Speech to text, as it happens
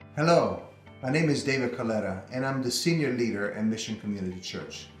Hello, my name is David Coletta, and I'm the senior leader at Mission Community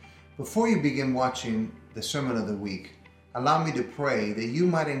Church. Before you begin watching the Sermon of the Week, allow me to pray that you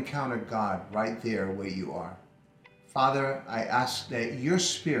might encounter God right there where you are. Father, I ask that your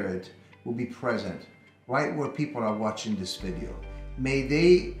Spirit will be present right where people are watching this video. May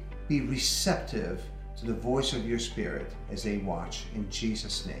they be receptive to the voice of your Spirit as they watch. In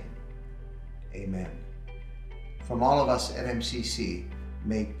Jesus' name, amen. From all of us at MCC,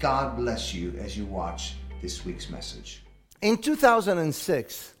 may God bless you as you watch this week's message. In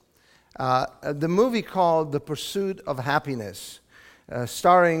 2006, the movie called The Pursuit of Happiness,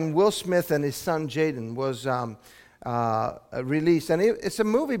 starring Will Smith and his son Jaden, was released. And it's a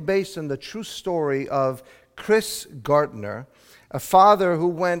movie based on the true story of Chris Gardner, a father who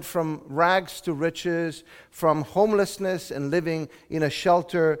went from rags to riches, from homelessness and living in a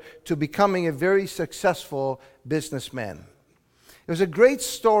shelter to becoming a very successful businessman. It was a great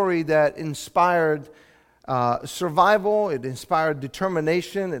story that inspired survival, it inspired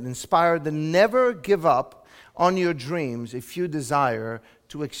determination, it inspired to never give up on your dreams if you desire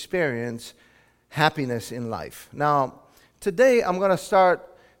to experience happiness in life. Now, today I'm going to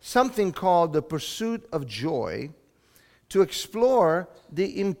start something called the pursuit of joy to explore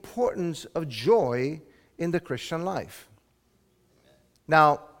the importance of joy in the Christian life.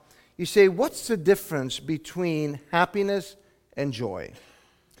 Now, you say, what's the difference between happiness and joy?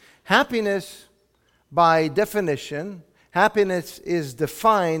 Happiness, by definition, happiness is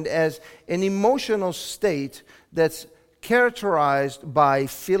defined as an emotional state that's characterized by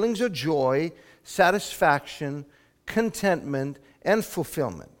feelings of joy, satisfaction, contentment, and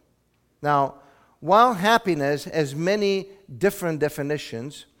fulfillment. Now, while happiness has many different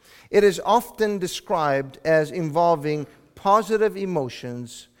definitions, it is often described as involving positive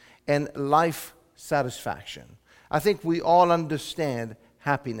emotions and life satisfaction. I think we all understand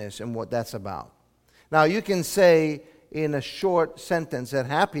happiness and what that's about. Now, you can say in a short sentence that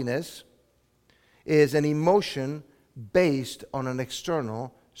happiness is an emotion based on an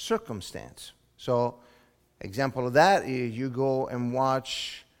external circumstance. So, example of that is you go and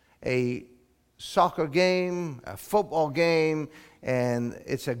watch a soccer game, a football game, and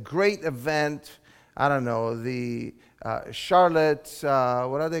it's a great event. I don't know, the Charlotte,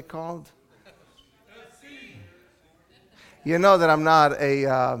 what are they called? You know that I'm not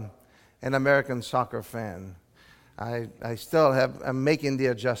an American soccer fan. I still I'm making the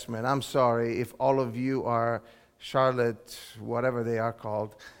adjustment. I'm sorry if all of you are Charlotte, whatever they are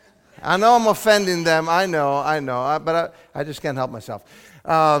called. I know I'm offending them. I know. But I just can't help myself.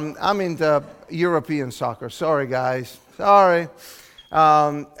 I'm into European soccer. Sorry, guys. Sorry.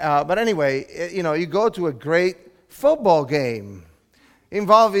 But anyway, you go to a great football game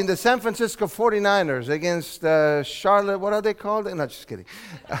involving the San Francisco 49ers against Charlotte, what are they called? No, just kidding.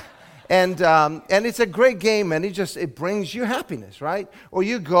 And it's a great game, and it brings you happiness, right? Or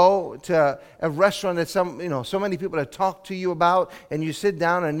you go to a restaurant that so many people have talked to you about, and you sit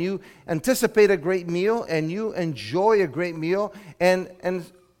down and you anticipate a great meal, and you enjoy a great meal, and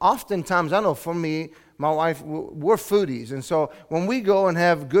oftentimes, I know for me, my wife, we're foodies, and so when we go and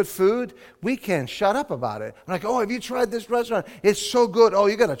have good food, we can't shut up about it. I'm like, oh, have you tried this restaurant? It's so good. Oh,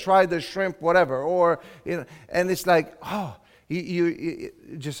 you got to try the shrimp, whatever. Or, and it's like, oh, you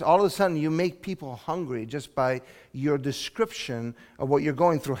just all of a sudden you make people hungry just by your description of what you're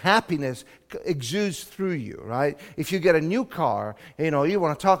going through. Happiness exudes through you, right? If you get a new car, you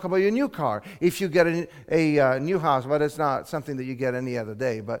want to talk about your new car. If you get a new house, but it's not something that you get any other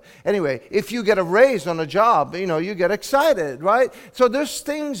day. But anyway, if you get a raise on a job, you get excited, right? So there's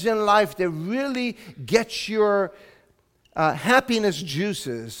things in life that really get your happiness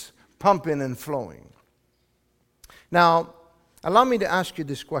juices pumping and flowing. Now, allow me to ask you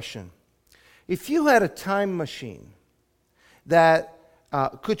this question. If you had a time machine that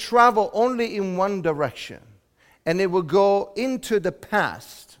could travel only in one direction, and it would go into the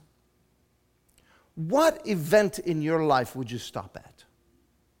past, what event in your life would you stop at?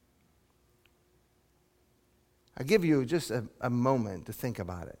 I'll give you just a moment to think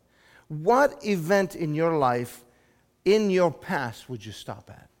about it. What event in your life, in your past, would you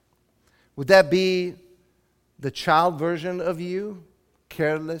stop at? Would that be the child version of you,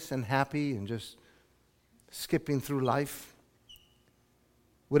 careless and happy and just skipping through life?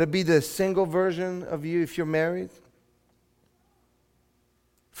 Would it be the single version of you if you're married?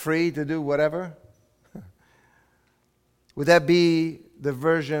 Free to do whatever? Would that be the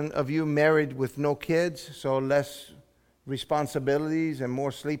version of you married with no kids, so less responsibilities and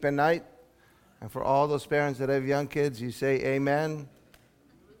more sleep at night? And for all those parents that have young kids, you say amen.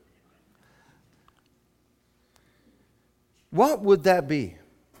 What would that be?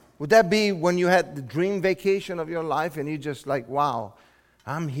 Would that be when you had the dream vacation of your life and you just like, wow,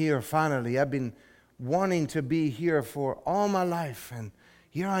 I'm here finally. I've been wanting to be here for all my life, and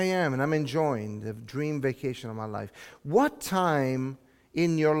here I am, and I'm enjoying the dream vacation of my life. What time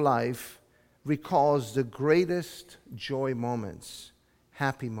in your life recalls the greatest joy moments,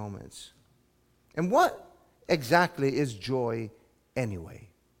 happy moments? And what exactly is joy anyway?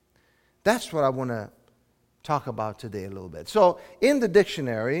 That's what I want to talk about today a little bit. So, in the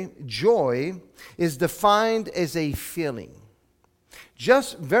dictionary, joy is defined as a feeling,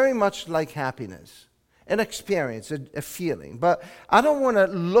 just very much like happiness, an experience, a feeling. But I don't want to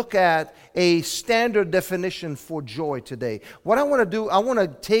look at a standard definition for joy today. What I want to do, I want to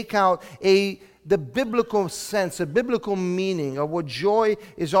take out the biblical sense, a biblical meaning of what joy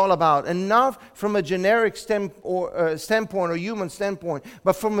is all about. And not from a generic standpoint or human standpoint,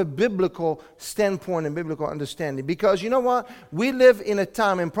 but from a biblical standpoint and biblical understanding. Because you know what? We live in a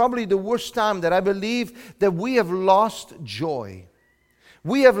time, and probably the worst time, that I believe that we have lost joy.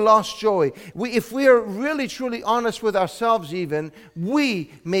 We have lost joy. If we are really, truly honest with ourselves even,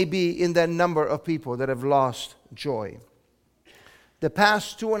 we may be in that number of people that have lost joy. The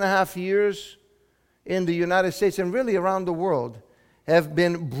past 2.5 years in the United States and really around the world have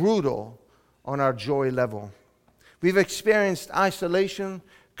been brutal on our joy level. We've experienced isolation,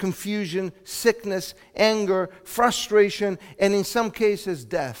 confusion, sickness, anger, frustration, and in some cases,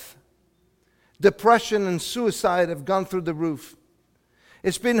 death. Depression and suicide have gone through the roof.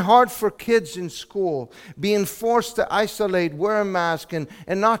 It's been hard for kids in school, being forced to isolate, wear a mask, and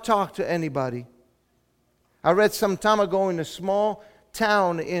not talk to anybody. I read some time ago in a small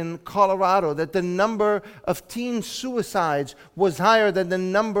town in Colorado that the number of teen suicides was higher than the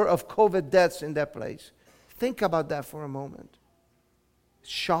number of COVID deaths in that place. Think about that for a moment.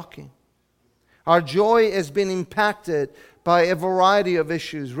 It's shocking. Our joy has been impacted by a variety of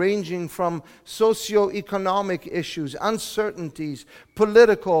issues, ranging from socioeconomic issues, uncertainties,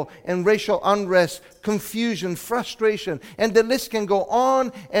 political and racial unrest, confusion, frustration, and the list can go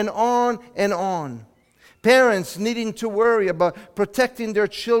on and on and on. Parents needing to worry about protecting their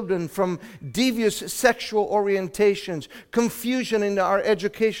children from devious sexual orientations, confusion in our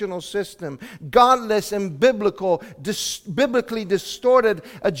educational system, godless and biblically distorted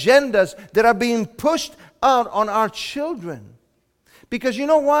agendas that are being pushed out on our children. Because you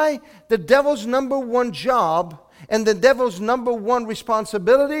know why? The devil's number one job and the devil's number one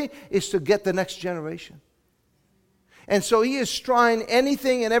responsibility is to get the next generation. And so he is trying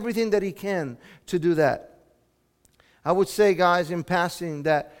anything and everything that he can to do that. I would say, guys, in passing,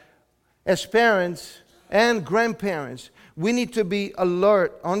 that as parents and grandparents, we need to be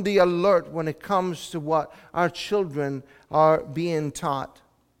on the alert when it comes to what our children are being taught.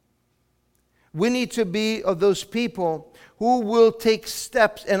 We need to be of those people who will take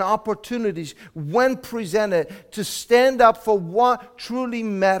steps and opportunities when presented to stand up for what truly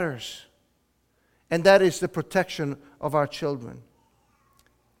matters. And that is the protection of our children.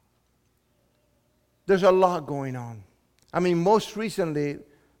 There's a lot going on. I mean, most recently,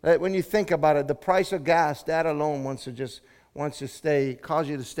 when you think about it, the price of gas, that alone wants to stay, cause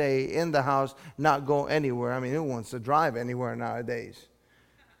you to stay in the house, not go anywhere. I mean, who wants to drive anywhere nowadays?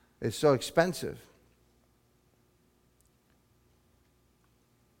 It's so expensive.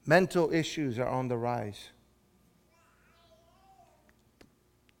 Mental issues are on the rise.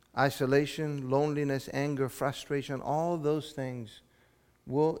 Isolation, loneliness, anger, frustration, all those things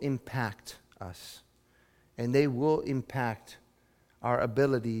will impact us. And they will impact our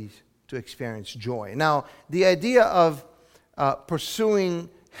abilities to experience joy. Now, the idea of pursuing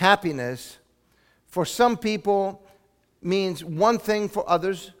happiness for some people means one thing, for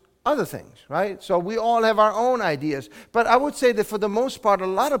others, other things, right? So we all have our own ideas. But I would say that for the most part, a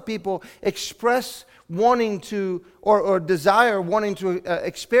lot of people express wanting to, or desire wanting to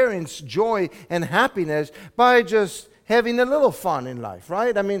experience joy and happiness by just having a little fun in life,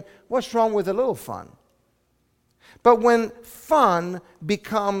 right? I mean, what's wrong with a little fun? But when fun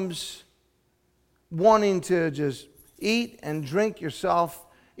becomes wanting to just eat and drink yourself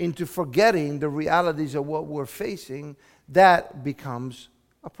into forgetting the realities of what we're facing, that becomes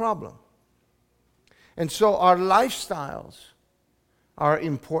a problem. And so our lifestyles are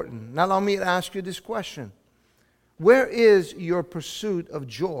important. Now, allow me to ask you this question. Where is your pursuit of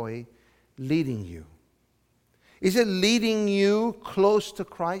joy leading you? Is it leading you close to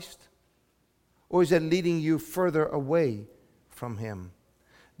Christ? Or is it leading you further away from Him?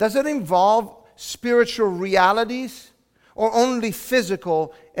 Does it involve spiritual realities or only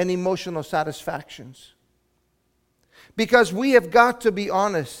physical and emotional satisfactions? Because we have got to be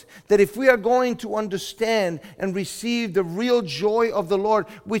honest that if we are going to understand and receive the real joy of the Lord,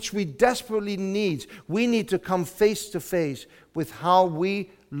 which we desperately need, we need to come face to face with how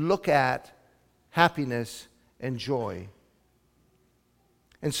we look at happiness and joy.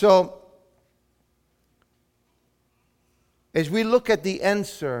 And so, as we look at the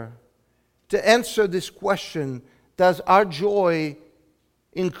answer, to answer this question, does our joy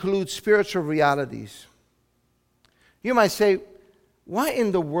include spiritual realities? You might say, why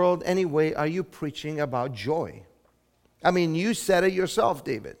in the world anyway are you preaching about joy? I mean, you said it yourself,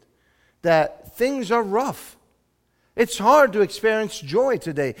 David, that things are rough. It's hard to experience joy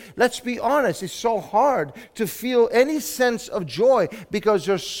today. Let's be honest, it's so hard to feel any sense of joy because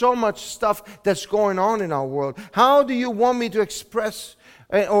there's so much stuff that's going on in our world. How do you want me to express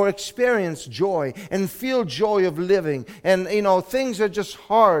or experience joy and feel joy of living? And, things are just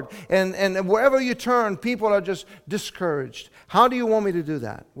hard. And wherever you turn, people are just discouraged. How do you want me to do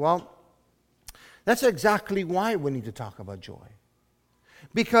that? Well, that's exactly why we need to talk about joy.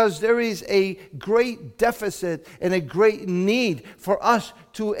 Because there is a great deficit and a great need for us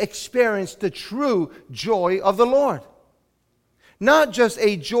to experience the true joy of the Lord. Not just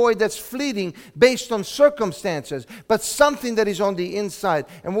a joy that's fleeting based on circumstances, but something that is on the inside.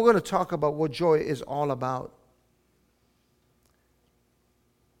 And we're going to talk about what joy is all about.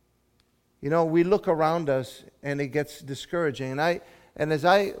 We look around us and it gets discouraging. And as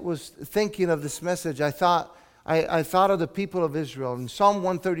I was thinking of this message, I thought of the people of Israel. And Psalm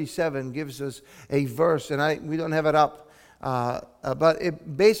 137 gives us a verse, and we don't have it up. But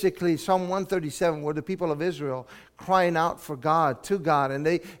it basically, Psalm 137, were the people of Israel crying out for God, to God. And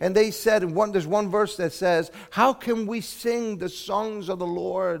they said, there's one verse that says, how can we sing the songs of the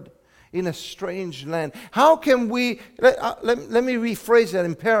Lord in a strange land? How can we, let me rephrase that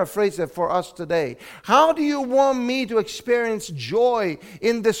and paraphrase that for us today. How do you want me to experience joy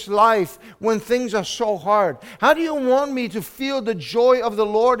in this life when things are so hard? How do you want me to feel the joy of the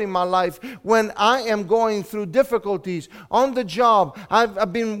Lord in my life when I am going through difficulties on the job?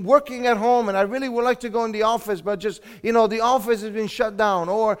 I've been working at home and I really would like to go in the office, but just, the office has been shut down,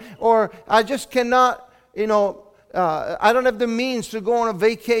 or I just cannot, I don't have the means to go on a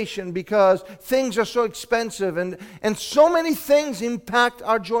vacation because things are so expensive, and so many things impact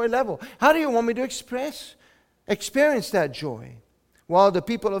our joy level. How do you want me to experience that joy? Well, the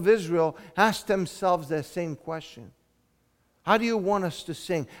people of Israel asked themselves that same question. How do you want us to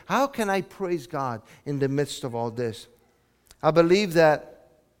sing? How can I praise God in the midst of all this? I believe that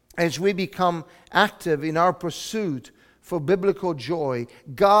as we become active in our pursuit for biblical joy,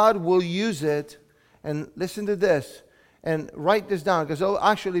 God will use it. And listen to this, and write this down, because it'll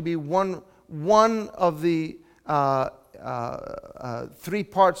actually be one of the 3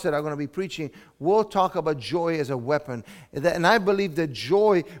 parts that I'm going to be preaching. We'll talk about joy as a weapon. And I believe that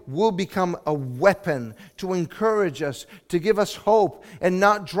joy will become a weapon to encourage us, to give us hope, and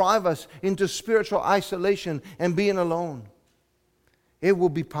not drive us into spiritual isolation and being alone. It will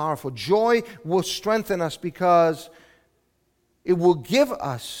be powerful. Joy will strengthen us because it will give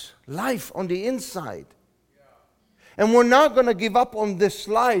us life on the inside. And we're not going to give up on this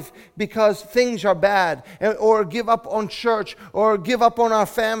life because things are bad, or give up on church, or give up on our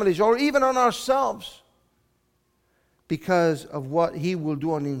families, or even on ourselves, because of what He will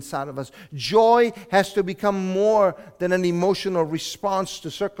do on the inside of us. Joy has to become more than an emotional response to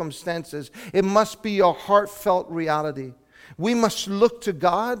circumstances. It must be a heartfelt reality. We must look to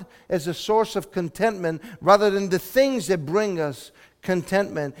God as a source of contentment rather than the things that bring us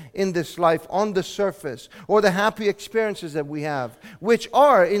contentment in this life on the surface, or the happy experiences that we have, which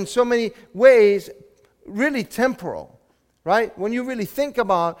are in so many ways really temporal, right? When you really think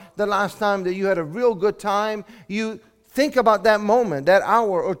about the last time that you had a real good time, you think about that moment, that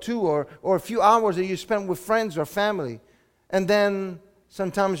hour or two, or a few hours that you spent with friends or family, and then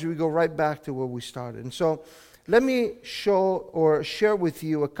sometimes we go right back to where we started. And so let me show or share with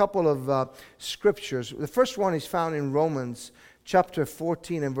you a couple of scriptures. The first one is found in Romans chapter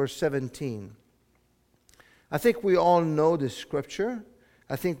 14 and verse 17. I think we all know this scripture.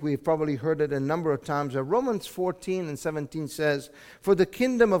 I think we've probably heard it a number of times. Romans 14 and 17 says, "For the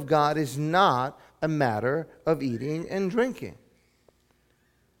kingdom of God is not a matter of eating and drinking,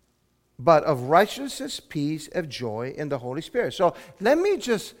 but of righteousness, peace, of joy in the Holy Spirit." So let me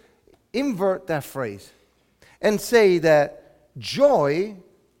just invert that phrase and say that joy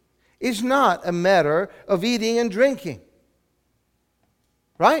is not a matter of eating and drinking.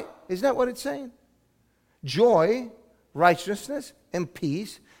 Right? Isn't that what it's saying? Joy, righteousness, and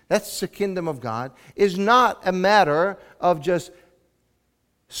peace, that's the kingdom of God, is not a matter of just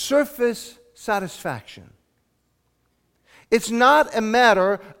surface satisfaction. It's not a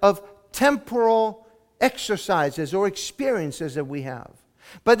matter of temporal exercises or experiences that we have,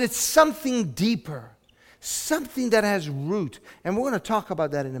 but it's something deeper, something that has root. And we're going to talk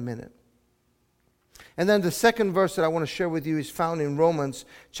about that in a minute. And then the second verse that I want to share with you is found in Romans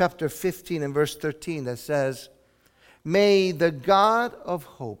chapter 15 and verse 13 that says, "May the God of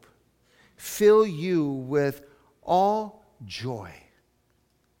hope fill you with all joy."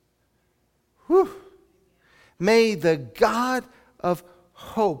 Whew. May the God of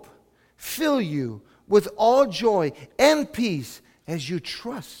hope fill you with all joy and peace as you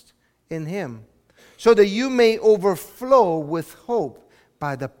trust in Him, so that you may overflow with hope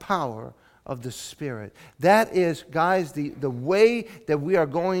by the power of the Spirit. That is, guys, the way that we are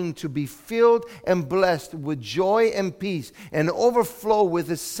going to be filled and blessed with joy and peace and overflow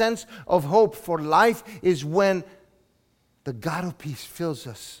with a sense of hope for life is when the God of peace fills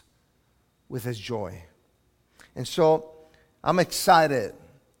us with His joy. And so I'm excited.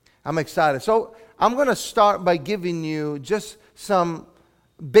 So I'm going to start by giving you just some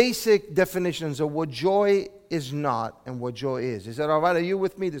basic definitions of what joy is not and what joy is. Is that all right? Are you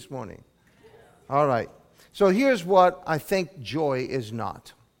with me this morning? All right. So here's what I think joy is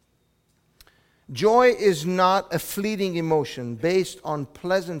not. Joy is not a fleeting emotion based on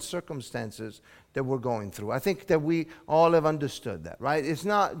pleasant circumstances that we're going through. I think that we all have understood that, right? It's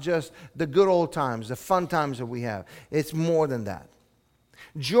not just the good old times, the fun times that we have. It's more than that.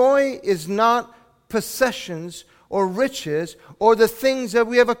 Joy is not possessions or riches or the things that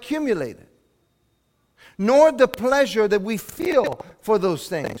we have accumulated, nor the pleasure that we feel for those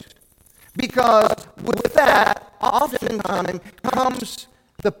things. Because with that, oftentimes comes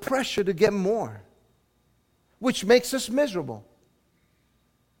the pressure to get more, which makes us miserable.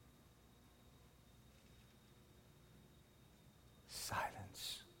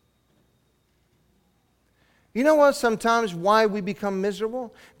 Silence. You know what? Sometimes why we become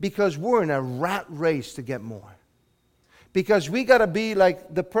miserable? Because we're in a rat race to get more. Because we got to be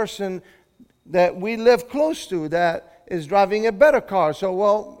like the person that we live close to that is driving a better car. So,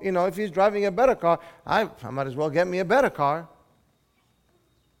 well, if he's driving a better car, I might as well get me a better car.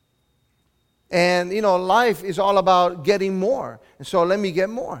 And, life is all about getting more. And so let me get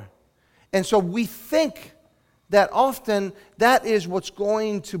more. And so we think that often that is what's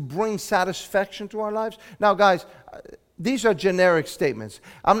going to bring satisfaction to our lives. Now, guys, these are generic statements.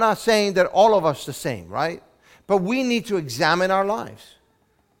 I'm not saying that all of us are the same, right? But we need to examine our lives.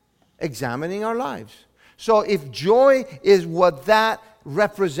 Examining our lives. So if joy is what that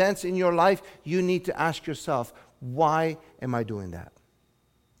represents in your life, you need to ask yourself, why am I doing that?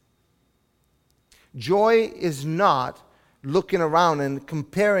 Joy is not looking around and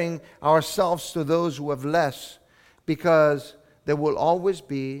comparing ourselves to those who have less, because there will always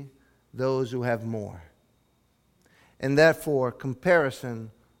be those who have more. And therefore,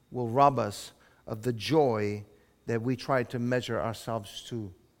 comparison will rob us of the joy that we try to measure ourselves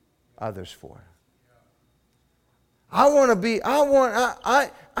to others for. I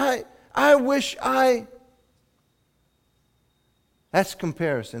wish I. That's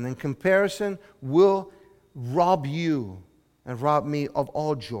comparison. And comparison will rob you and rob me of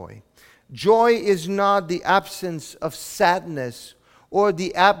all joy. Joy is not the absence of sadness or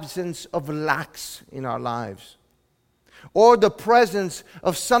the absence of lacks in our lives, or the presence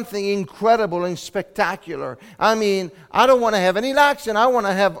of something incredible and spectacular. I mean, I don't want to have any lacks, and I want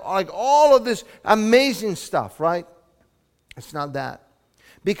to have like all of this amazing stuff, right? It's not that.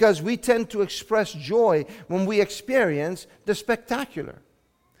 Because we tend to express joy when we experience the spectacular.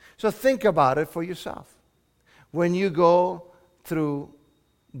 So think about it for yourself. When you go through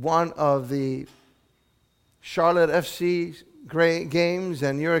one of the Charlotte FC games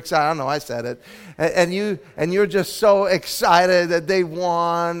and you're excited, I don't know, I said it, and you're just so excited that they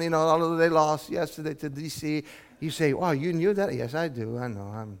won, although they lost yesterday to DC. You say, "Wow, you knew that?" Yes, I do. I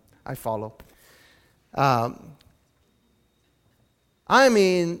know. I follow. I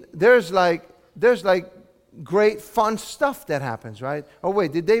mean, there's like great fun stuff that happens, right? Oh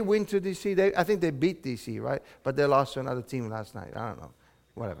wait, did they win to DC? I think they beat DC, right? But they lost to another team last night. I don't know.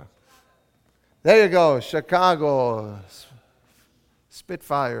 Whatever. There you go, Chicago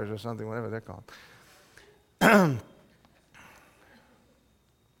Spitfires or something, whatever they're called.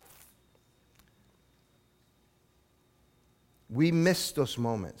 We miss those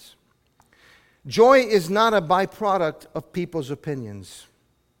moments. Joy is not a byproduct of people's opinions,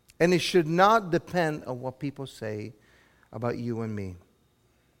 and it should not depend on what people say about you and me.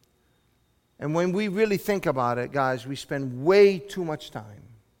 And when we really think about it, guys, we spend way too much time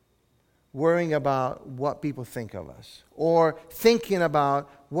worrying about what people think of us, or thinking about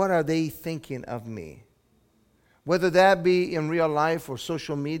what are they thinking of me, Whether that be in real life or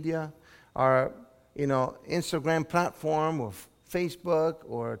social media or, Instagram platform or Facebook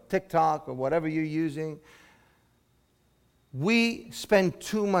or TikTok or whatever you're using, we spend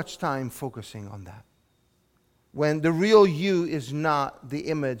too much time focusing on that, when the real you is not the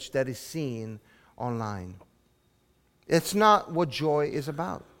image that is seen online. It's not what joy is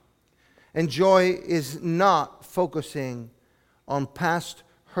about. And joy is not focusing on past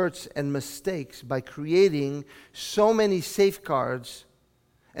hurts and mistakes by creating so many safeguards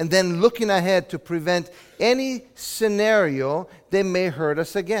and then looking ahead to prevent any scenario that may hurt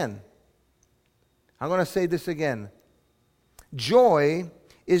us again. I'm going to say this again. Joy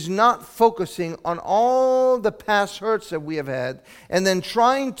is not focusing on all the past hurts that we have had and then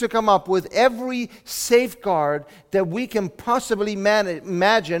trying to come up with every safeguard that we can possibly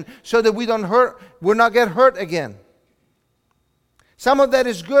imagine so that we'll not get hurt again. Some of that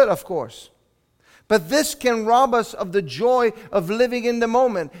is good, of course. But this can rob us of the joy of living in the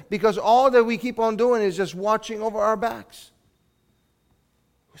moment, because all that we keep on doing is just watching over our backs.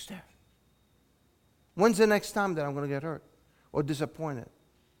 Who's there? When's the next time that I'm going to get hurt or disappointed?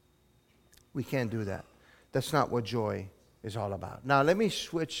 We can't do that. That's not what joy is all about. Now, let me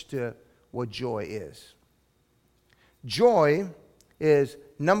switch to what joy is. Joy is,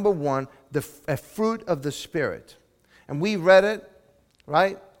 number one, a fruit of the Spirit. And we read it,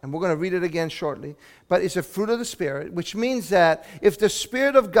 right? And we're going to read it again shortly. But it's a fruit of the Spirit, which means that if the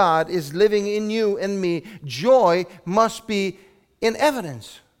Spirit of God is living in you and me, joy must be in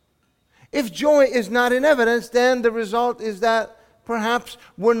evidence. If joy is not in evidence, then the result is that perhaps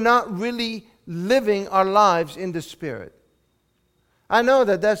we're not really living our lives in the Spirit. I know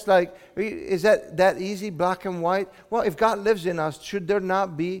that's like, is that easy, black and white? Well, if God lives in us, should there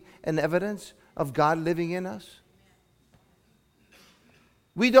not be an evidence of God living in us?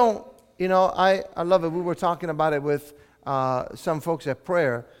 We don't, I love it. We were talking about it with some folks at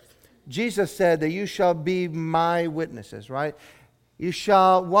prayer. Jesus said that you shall be my witnesses, right? You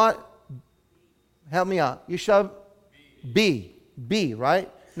shall what? Help me out. You shall be, right?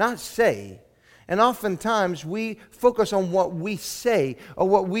 Not say. And oftentimes we focus on what we say or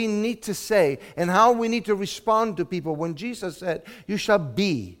what we need to say and how we need to respond to people. When Jesus said, you shall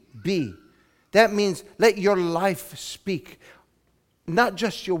be, that means let your life speak. Not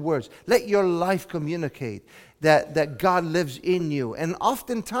just your words. Let your life communicate that God lives in you. And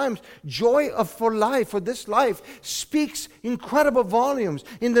oftentimes, joy for this life speaks incredible volumes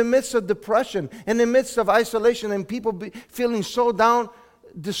in the midst of depression, in the midst of isolation, and people feeling so down,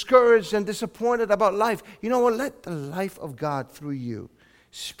 discouraged, and disappointed about life. You know what? Let the life of God through you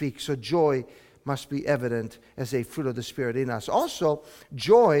speak. So joy must be evident as a fruit of the Spirit in us. Also,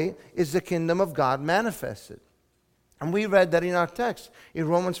 joy is the kingdom of God manifested. And we read that in our text in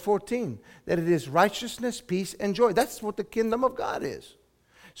Romans 14, that it is righteousness, peace, and joy. That's what the kingdom of God is.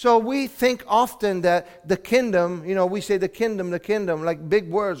 So we think often that the kingdom, we say the kingdom, like big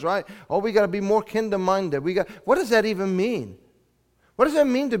words, right? Oh, we got to be more kingdom-minded. What does that even mean? What does it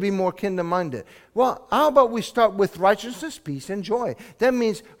mean to be more kingdom-minded? Well, how about we start with righteousness, peace, and joy? That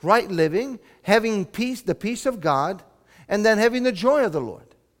means right living, having peace, the peace of God, and then having the joy of the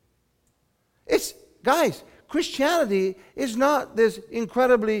Lord. Guys, Christianity is not this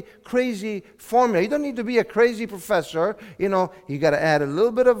incredibly crazy formula. You don't need to be a crazy professor. You got to add a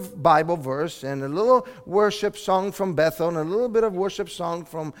little bit of Bible verse and a little worship song from Bethel and a little bit of worship song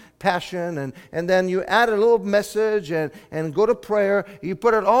from Passion. And then you add a little message and go to prayer. You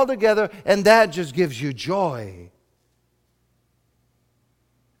put it all together and that just gives you joy.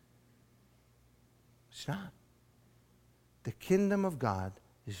 It's not. The kingdom of God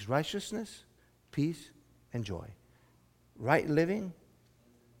is righteousness, peace, and joy. Right living,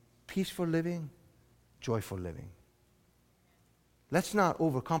 peaceful living, joyful living. Let's not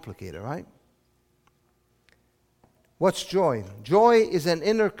overcomplicate it, right? What's joy? Joy is an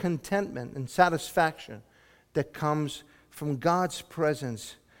inner contentment and satisfaction that comes from God's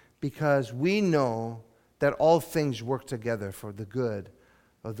presence because we know that all things work together for the good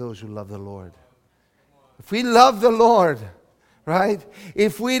of those who love the Lord. If we love the Lord, right?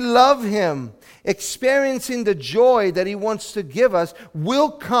 If we love Him, experiencing the joy that He wants to give us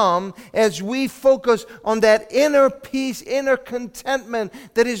will come as we focus on that inner peace, inner contentment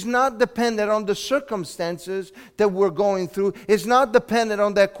that is not dependent on the circumstances that we're going through. It's not dependent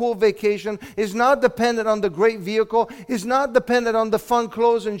on that cool vacation. It's not dependent on the great vehicle. It's not dependent on the fun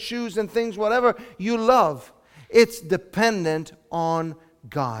clothes and shoes and things, whatever you love. It's dependent on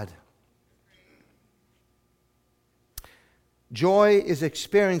God. Joy is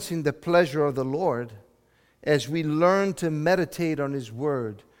experiencing the pleasure of the Lord as we learn to meditate on His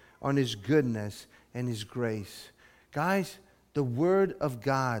Word, on His goodness and His grace. Guys, the Word of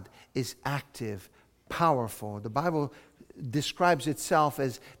God is active, powerful. The Bible describes itself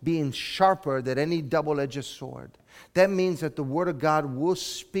as being sharper than any double-edged sword. That means that the Word of God will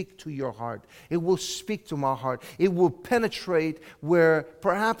speak to your heart. It will speak to my heart. It will penetrate where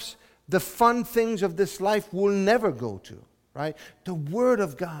perhaps the fun things of this life will never go to, right? The Word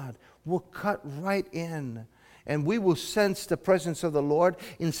of God will cut right in. And we will sense the presence of the Lord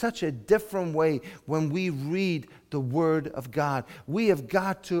in such a different way when we read the Word of God. We have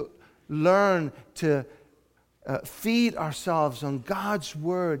got to learn to feed ourselves on God's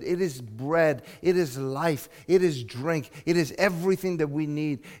Word. It is bread. It is life. It is drink. It is everything that we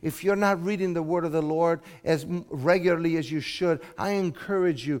need. If you're not reading the Word of the Lord as regularly as you should, I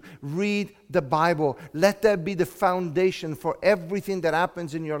encourage you, read the Bible. Let that be the foundation for everything that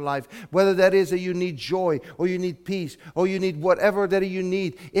happens in your life. Whether that is that you need joy, or you need peace, or you need whatever that you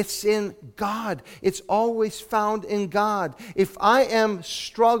need. It's in God. It's always found in God. If I am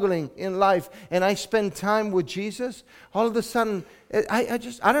struggling in life and I spend time with Jesus, all of a sudden, I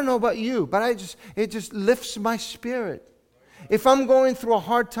don't know about you, but it just lifts my spirit. If I'm going through a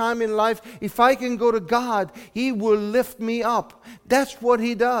hard time in life, if I can go to God, He will lift me up. That's what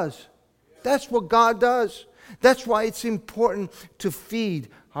He does. That's what God does. That's why it's important to feed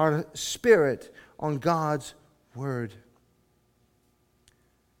our spirit on God's Word.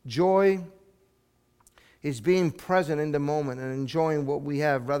 Joy is being present in the moment and enjoying what we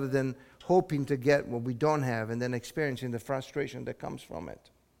have rather than hoping to get what we don't have and then experiencing the frustration that comes from it.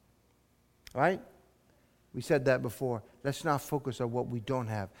 Right? We said that before. Let's not focus on what we don't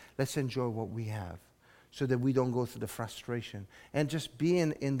have. Let's enjoy what we have so that we don't go through the frustration. And just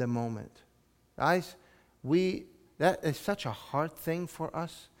being in the moment. Guys, that is such a hard thing for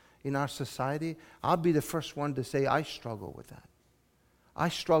us in our society. I'll be the first one to say I struggle with that. I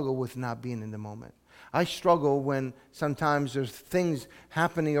struggle with not being in the moment. I struggle when sometimes there's things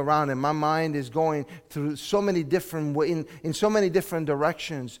happening around and my mind is going through so many different in so many different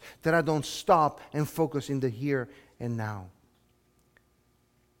directions that I don't stop and focus in the here and now.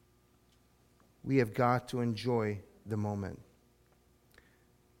 We have got to enjoy the moment.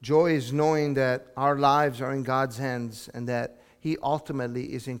 Joy is knowing that our lives are in God's hands and that He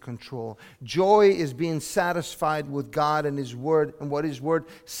ultimately is in control. Joy is being satisfied with God and His Word and what His Word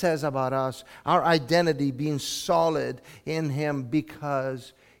says about us. Our identity being solid in Him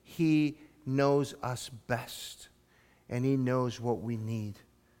because He knows us best and He knows what we need.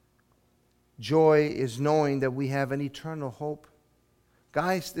 Joy is knowing that we have an eternal hope.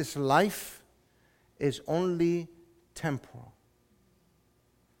 Guys, this life is only temporal.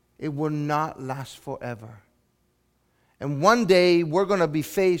 It will not last forever. And one day we're going to be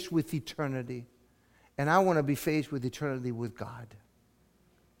faced with eternity. And I want to be faced with eternity with God.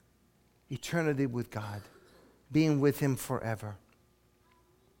 Eternity with God. Being with Him forever.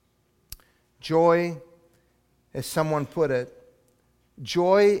 Joy, as someone put it,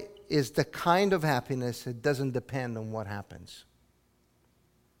 joy is the kind of happiness that doesn't depend on what happens.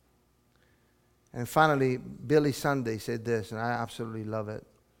 And finally, Billy Sunday said this, and I absolutely love it.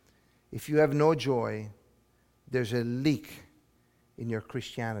 If you have no joy, there's a leak in your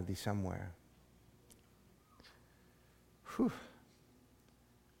Christianity somewhere. Whew.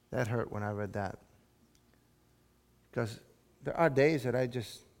 That hurt when I read that. Because there are days that I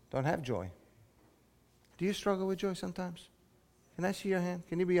just don't have joy. Do you struggle with joy sometimes? Can I see your hand?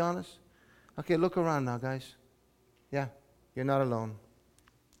 Can you be honest? Okay, look around now, guys. Yeah, you're not alone.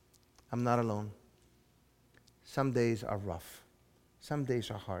 I'm not alone. Some days are rough. Some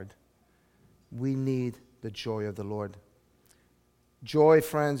days are hard. We need the joy of the Lord. Joy,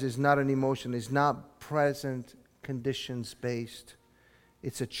 friends, is not an emotion. It's not present conditions based.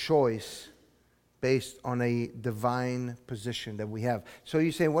 It's a choice based on a divine position that we have. So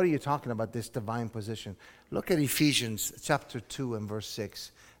you say, what are you talking about, this divine position? Look at Ephesians chapter 2 and verse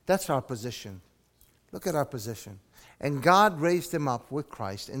 6. That's our position. Look at our position. And God raised Him up with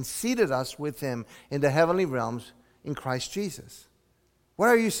Christ and seated us with Him in the heavenly realms in Christ Jesus. Where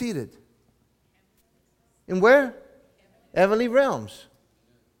are you seated? In where? Heavenly realms.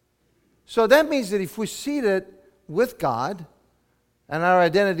 So that means that if we're seated with God and our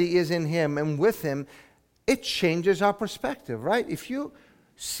identity is in Him and with Him, it changes our perspective, right? If you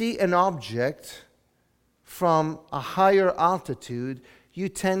see an object from a higher altitude, you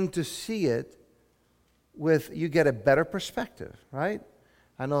tend to see it you get a better perspective, right?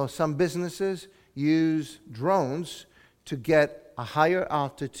 I know some businesses use drones to get a higher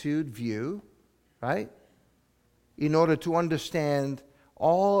altitude view, right? In order to understand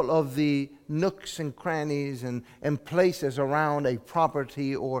all of the nooks and crannies and places around a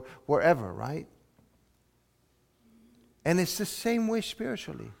property or wherever, right? And it's the same way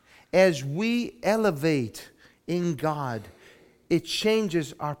spiritually. As we elevate in God, it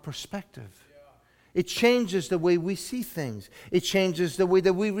changes our perspective. It changes the way we see things. It changes the way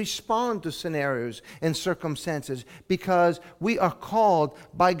that we respond to scenarios and circumstances, because we are called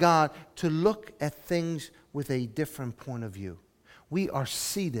by God to look at things with a different point of view. We are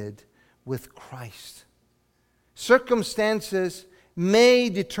seated with Christ. Circumstances may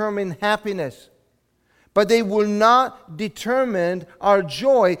determine happiness, but they will not determine our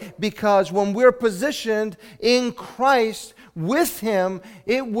joy, because when we're positioned in Christ with Him,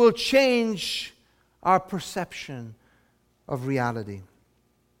 it will change our perception of reality.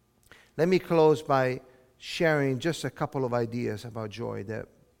 Let me close by sharing just a couple of ideas about joy that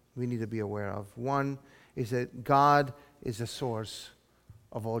we need to be aware of. One is that God is a source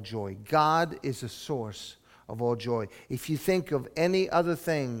of all joy. God is a source of all joy. If you think of any other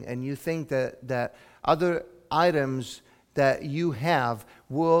thing and you think that other items that you have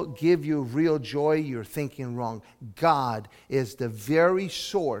will give you real joy, you're thinking wrong. God is the very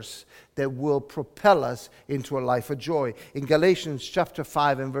source that will propel us into a life of joy. In Galatians chapter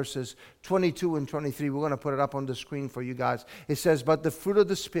 5 and verses 22 and 23, we're going to put it up on the screen for you guys. It says, "But the fruit of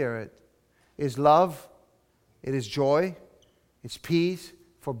the Spirit is love, it is joy, it's peace,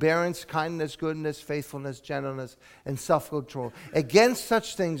 forbearance, kindness, goodness, faithfulness, gentleness, and self-control. Against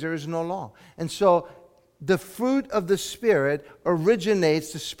such things there is no law." And so the fruit of the Spirit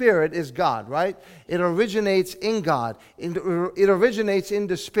originates, the Spirit is God, right? It originates in God. It originates in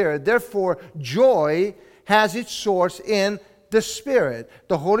the Spirit. Therefore, joy has its source in the Spirit.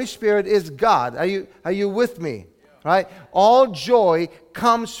 The Holy Spirit is God. Are you with me? Right? All joy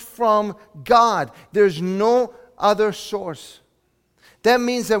comes from God. There's no other source. That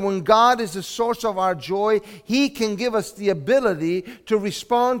means that when God is the source of our joy, He can give us the ability to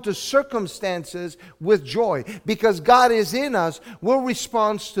respond to circumstances with joy. Because God is in us, our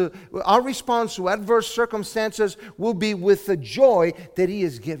response to adverse circumstances will be with the joy that He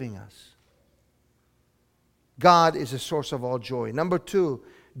is giving us. God is the source of all joy. Number two,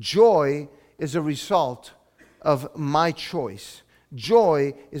 joy is a result of my choice.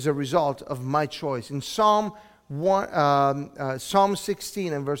 Joy is a result of my choice. In Psalm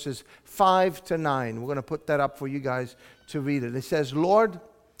 16 and verses 5 to 9. We're going to put that up for you guys to read it. It says, "Lord,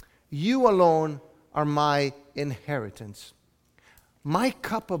 you alone are my inheritance, my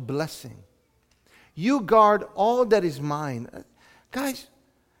cup of blessing. You guard all that is mine." Guys,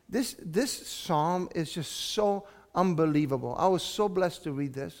 this psalm is just so unbelievable. I was so blessed to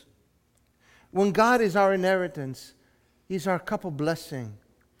read this. When God is our inheritance, He's our cup of blessing.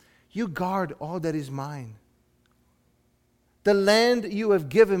 You guard all that is mine. The land you have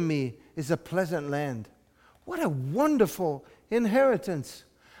given me is a pleasant land. What a wonderful inheritance.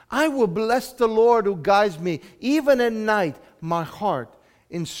 I will bless the Lord who guides me. Even at night, my heart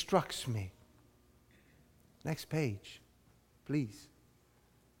instructs me. Next page, please.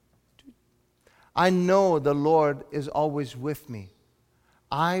 I know the Lord is always with me.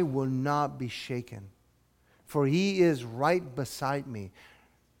 I will not be shaken, for He is right beside me.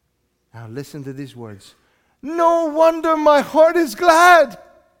 Now listen to these words. No wonder my heart is glad.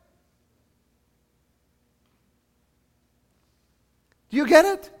 Do you get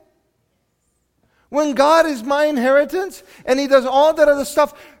it? When God is my inheritance and He does all that other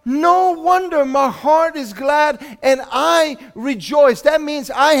stuff, no wonder my heart is glad and I rejoice. That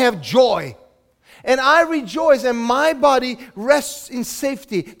means I have joy. And I rejoice and my body rests in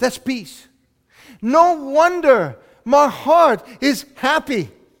safety. That's peace. No wonder my heart is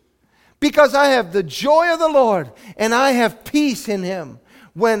happy. Because I have the joy of the Lord and I have peace in Him.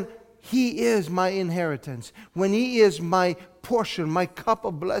 When He is my inheritance, when He is my portion, my cup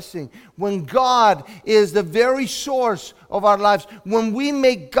of blessing, when God is the very source of our lives, when we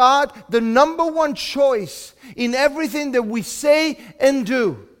make God the number one choice in everything that we say and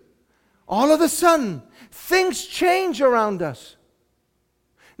do, all of a sudden, things change around us.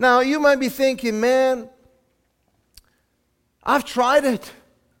 Now, you might be thinking, man, I've tried it.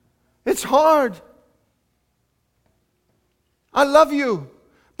 It's hard. I love you,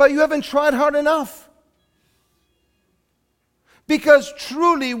 but you haven't tried hard enough. Because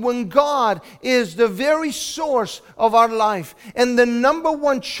truly, when God is the very source of our life and the number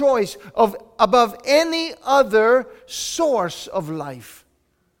one choice above any other source of life,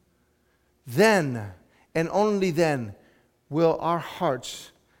 then and only then will our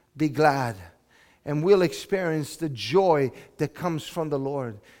hearts be glad and we'll experience the joy that comes from the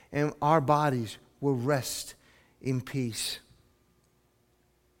Lord. And our bodies will rest in peace.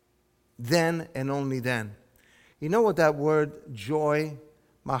 Then and only then. You know what that word joy,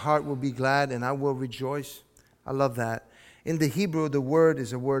 my heart will be glad and I will rejoice? I love that. In the Hebrew, the word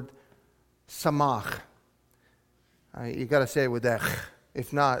is a word samach. You got to say it with that.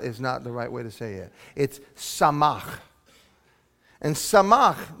 If not, it's not the right way to say it. It's samach. And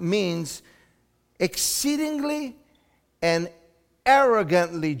samach means exceedingly and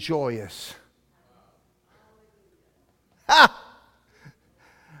arrogantly joyous. Ha!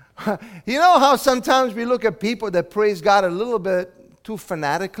 You know how sometimes we look at people that praise God a little bit too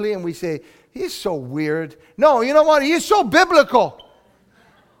fanatically and we say, he's so weird. No, you know what? He is so biblical.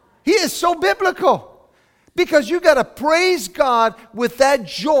 He is so biblical. Because you got to praise God with that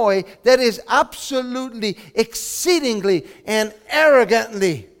joy that is absolutely, exceedingly, and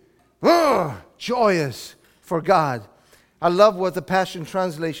arrogantly joyous for God. I love what the Passion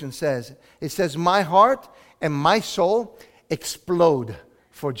Translation says. It says, my heart and my soul explode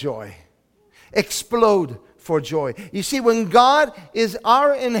for joy. Explode for joy. You see, when God is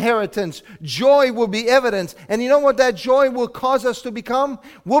our inheritance, joy will be evidence. And you know what that joy will cause us to become?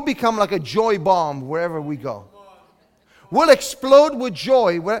 We'll become like a joy bomb wherever we go. We'll explode with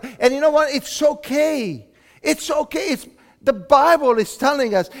joy. And you know what? It's okay. It's okay. The Bible is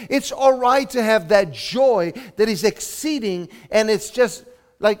telling us it's all right to have that joy that is exceeding, and it's just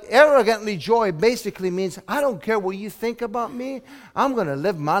like arrogantly joy basically means, I don't care what you think about me. I'm going to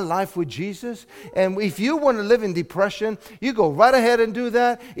live my life with Jesus. And if you want to live in depression, you go right ahead and do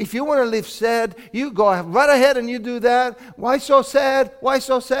that. If you want to live sad, you go right ahead and you do that. Why so sad? Why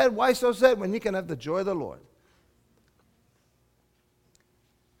so sad? Why so sad? When you can have the joy of the Lord.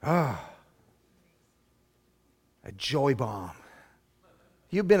 A joy bomb.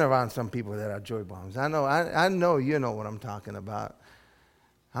 You've been around some people that are joy bombs. I know you know what I'm talking about.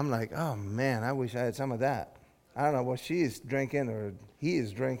 I'm like, oh man, I wish I had some of that. I don't know what she is drinking or he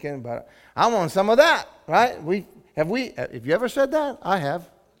is drinking, but I want some of that, right? Have you ever said that? I have.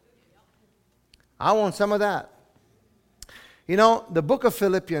 I want some of that. You know, the book of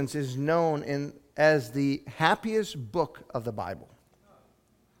Philippians is known as the happiest book of the Bible.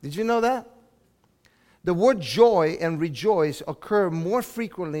 Did you know that? The word joy and rejoice occur more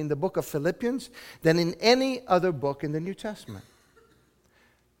frequently in the book of Philippians than in any other book in the New Testament.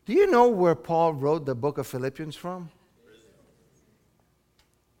 Do you know where Paul wrote the book of Philippians from?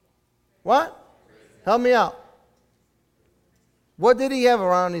 What? Help me out. What did he have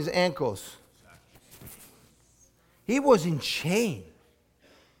around his ankles? He was in chain.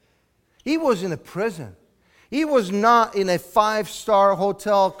 He was in a prison. He was not in a 5-star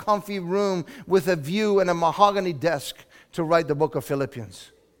hotel comfy room with a view and a mahogany desk to write the book of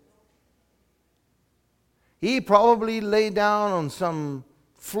Philippians. He probably lay down on some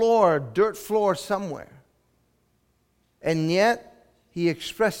dirt floor somewhere. And yet, he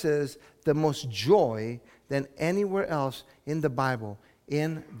expresses the most joy than anywhere else in the Bible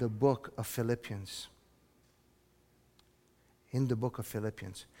in the book of Philippians. In the book of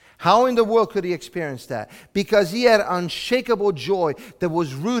Philippians. How in the world could he experience that? Because he had unshakable joy that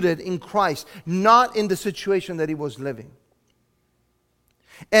was rooted in Christ, not in the situation that he was living.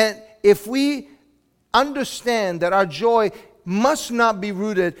 And if we understand that our joy must not be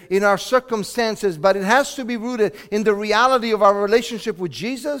rooted in our circumstances, but it has to be rooted in the reality of our relationship with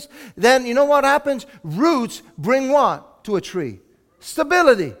Jesus, then you know what happens? Roots bring what to a tree?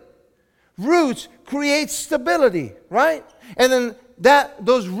 Stability. Roots create stability, right? And then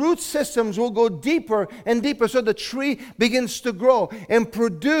those root systems will go deeper and deeper, so the tree begins to grow and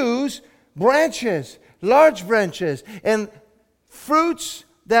produce branches, large branches, and fruits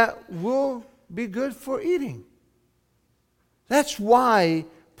that will be good for eating. That's why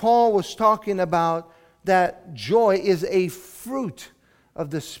Paul was talking about that joy is a fruit of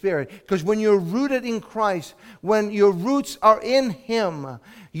the Spirit. Because when you're rooted in Christ, when your roots are in Him,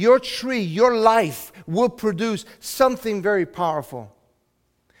 your tree, your life will produce something very powerful.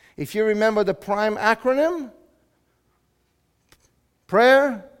 If you remember the PRIME acronym,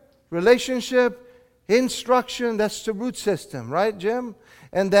 prayer, relationship, instruction, that's the root system, right, Jim?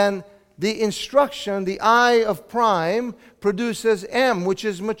 And then the instruction, the I of PRIME, produces M, which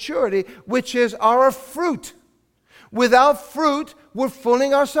is maturity, which is our fruit. Without fruit, we're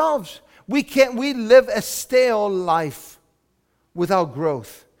fooling ourselves. We live a stale life without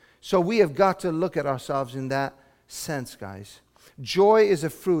growth. So we have got to look at ourselves in that sense, guys. Joy is a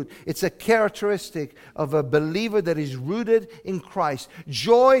fruit. It's a characteristic of a believer that is rooted in Christ.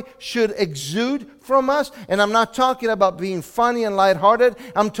 Joy should exude from us. And I'm not talking about being funny and lighthearted.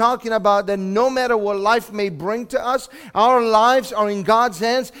 I'm talking about that no matter what life may bring to us, our lives are in God's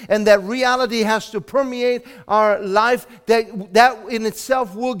hands, and that reality has to permeate our life. That in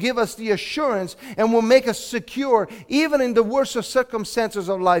itself will give us the assurance and will make us secure even in the worst of circumstances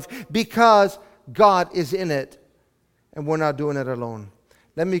of life, because God is in it. And we're not doing it alone.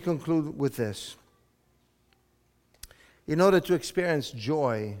 Let me conclude with this. In order to experience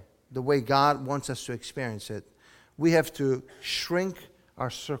joy the way God wants us to experience it, we have to shrink our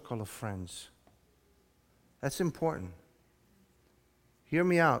circle of friends. That's important. Hear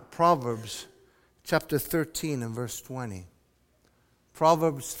me out. Proverbs chapter 13 and verse 20.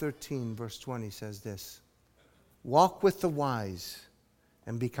 Proverbs 13 verse 20 says this. Walk with the wise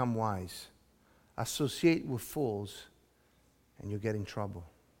and become wise. Associate with fools and you'll get in trouble.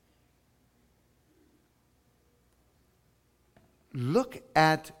 Look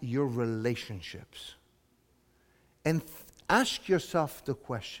at your relationships and ask yourself the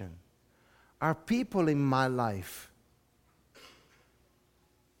question, are people in my life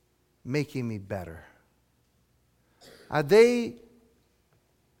making me better? Are they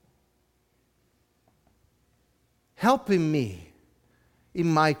helping me in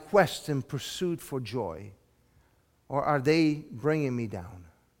my quest and pursuit for joy? Or are they bringing me down?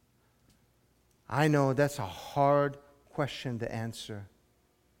 I know that's a hard question to answer.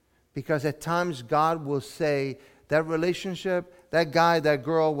 Because at times God will say, that relationship, that guy, that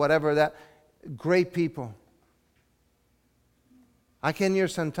girl, whatever, that great people. I can hear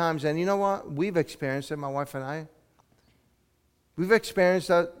sometimes, and you know what? We've experienced it, my wife and I. We've experienced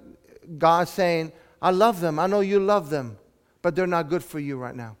that God saying, I love them. I know you love them, but they're not good for you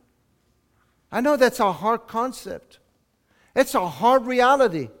right now. I know that's a hard concept. It's a hard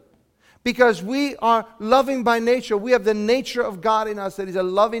reality. Because we are loving by nature. We have the nature of God in us that is a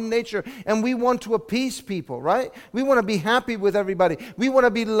loving nature. And we want to appease people, right? We want to be happy with everybody. We want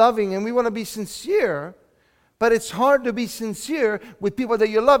to be loving and we want to be sincere. But it's hard to be sincere with people that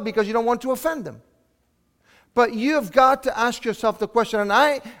you love because you don't want to offend them. But you've got to ask yourself the question, and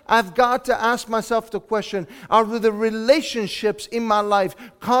I've got to ask myself the question, are the relationships in my life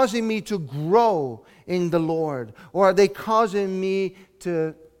causing me to grow in the Lord? Or are they causing me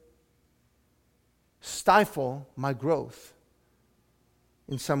to stifle my growth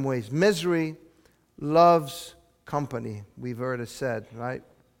in some ways? Misery loves company, we've heard it said, right?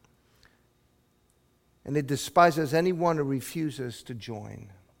 And it despises anyone who refuses to join.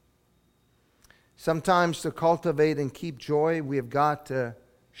 Sometimes to cultivate and keep joy, we have got to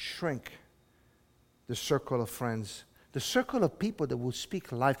shrink the circle of friends, the circle of people that will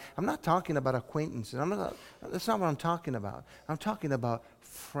speak life. I'm not talking about acquaintances. That's not what I'm talking about. I'm talking about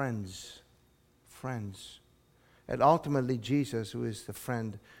friends. Friends. And ultimately Jesus, who is the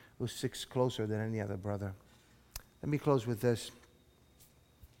friend who sticks closer than any other brother. Let me close with this.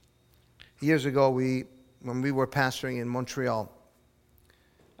 Years ago, when we were pastoring in Montreal,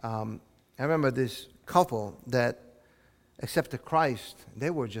 I remember this couple that accepted Christ. They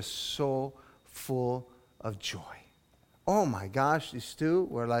were just so full of joy. Oh my gosh, these two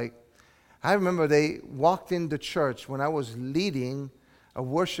were like, I remember they walked into church when I was leading a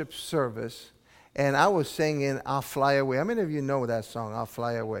worship service, and I was singing I'll Fly Away. How many of you know that song, I'll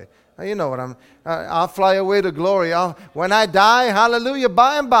Fly Away? You know what I'll fly away to glory. When I die, hallelujah,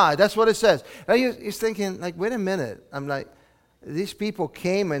 by and by. That's what it says. Now you're thinking, like, wait a minute. I'm like, these people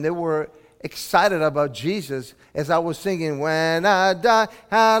came and they were excited about Jesus as I was singing, when I die,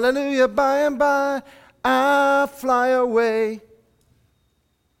 hallelujah, by and by, I'll fly away.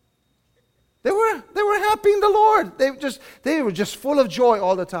 They were happy in the Lord. They were just full of joy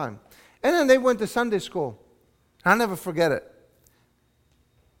all the time. And then they went to Sunday school. I'll never forget it.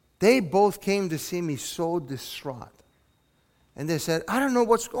 They both came to see me so distraught. And they said, I don't know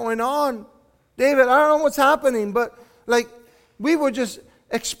what's going on. David, I don't know what's happening. But like, we were just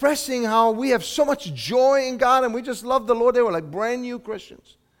expressing how we have so much joy in God and we just love the Lord. They were like brand new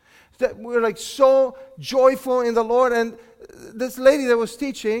Christians. That we're like so joyful in the Lord. And this lady that was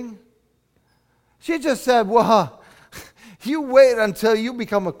teaching, she just said, well, you wait until you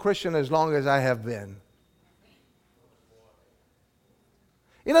become a Christian as long as I have been.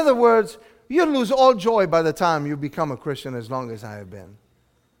 In other words, you lose all joy by the time you become a Christian as long as I have been.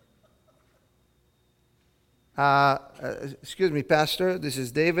 Excuse me, Pastor. This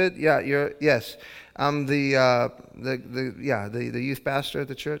is David. Yeah, yes. I'm the youth pastor at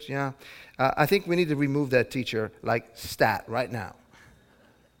the church. Yeah. I think we need to remove that teacher like stat right now.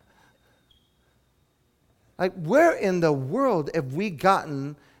 Like, where in the world have we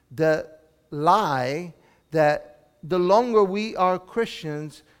gotten the lie that the longer we are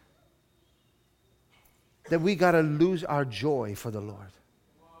Christians, that we got to lose our joy for the Lord?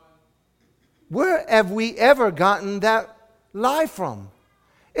 Where have we ever gotten that lie from?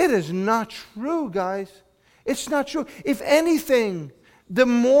 It is not true, guys. It's not true. If anything, the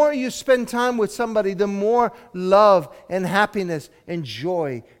more you spend time with somebody, the more love and happiness and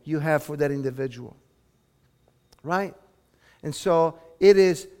joy you have for that individual. right? And so it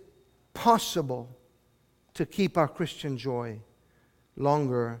is possible to keep our Christian joy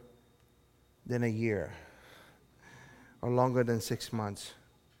longer than a year or longer than 6 months.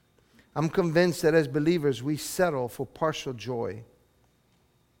 I'm convinced that as believers, we settle for partial joy.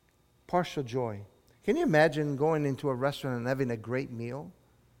 Partial joy. Can you imagine going into a restaurant and having a great meal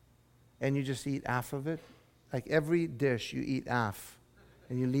and you just eat half of it? Like every dish you eat half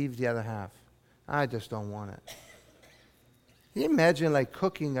and you leave the other half. I just don't want it. Can you imagine like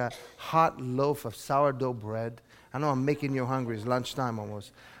cooking a hot loaf of sourdough bread? I know I'm making you hungry. It's lunchtime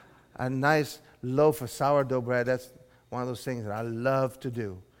almost. A nice loaf of sourdough bread. That's one of those things that I love to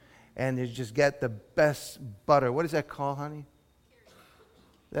do. And you just get the best butter. What is that called, honey?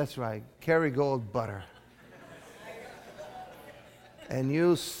 That's right. Kerrygold butter. And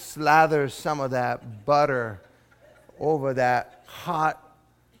you slather some of that butter over that hot,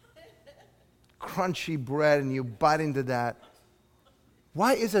 crunchy bread and you bite into that.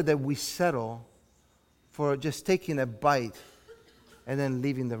 Why is it that we settle for just taking a bite and then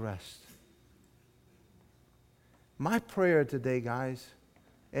leaving the rest? My prayer today, guys,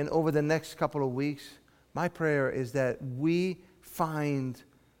 and over the next couple of weeks, my prayer is that we find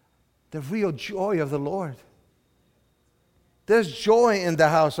the real joy of the Lord. There's joy in the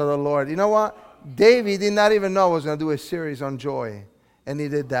house of the Lord. You know what? David did not even know I was going to do a series on joy, and he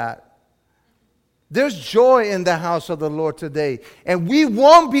did that. There's joy in the house of the Lord today, and we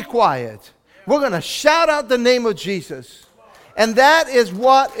won't be quiet. We're going to shout out the name of Jesus. And that is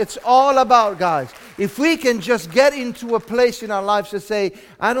what it's all about, guys. If we can just get into a place in our lives to say,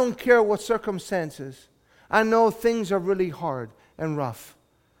 I don't care what circumstances. I know things are really hard and rough,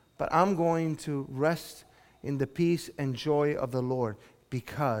 but I'm going to rest in the peace and joy of the Lord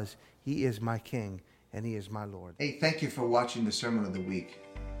because He is my King and He is my Lord. Hey, thank you for watching the Sermon of the Week.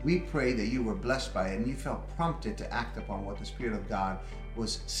 We pray that you were blessed by it and you felt prompted to act upon what the Spirit of God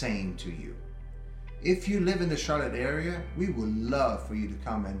was saying to you. If you live in the Charlotte area, we would love for you to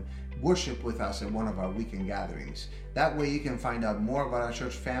come and worship with us at one of our weekend gatherings. That way you can find out more about our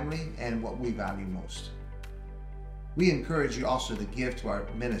church family and what we value most. We encourage you also to give to our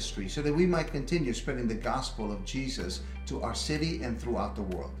ministry so that we might continue spreading the gospel of Jesus to our city and throughout the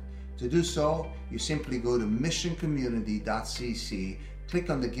world. To do so, you simply go to missioncommunity.cc, click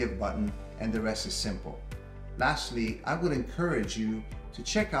on the give button, and the rest is simple. Lastly, I would encourage you to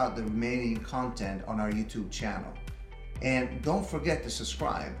check out the remaining content on our YouTube channel. And don't forget to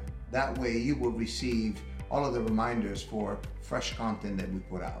subscribe. That way you will receive all of the reminders for fresh content that we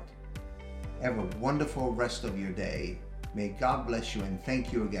put out. Have a wonderful rest of your day. May God bless you and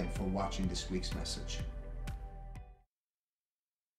thank you again for watching this week's message.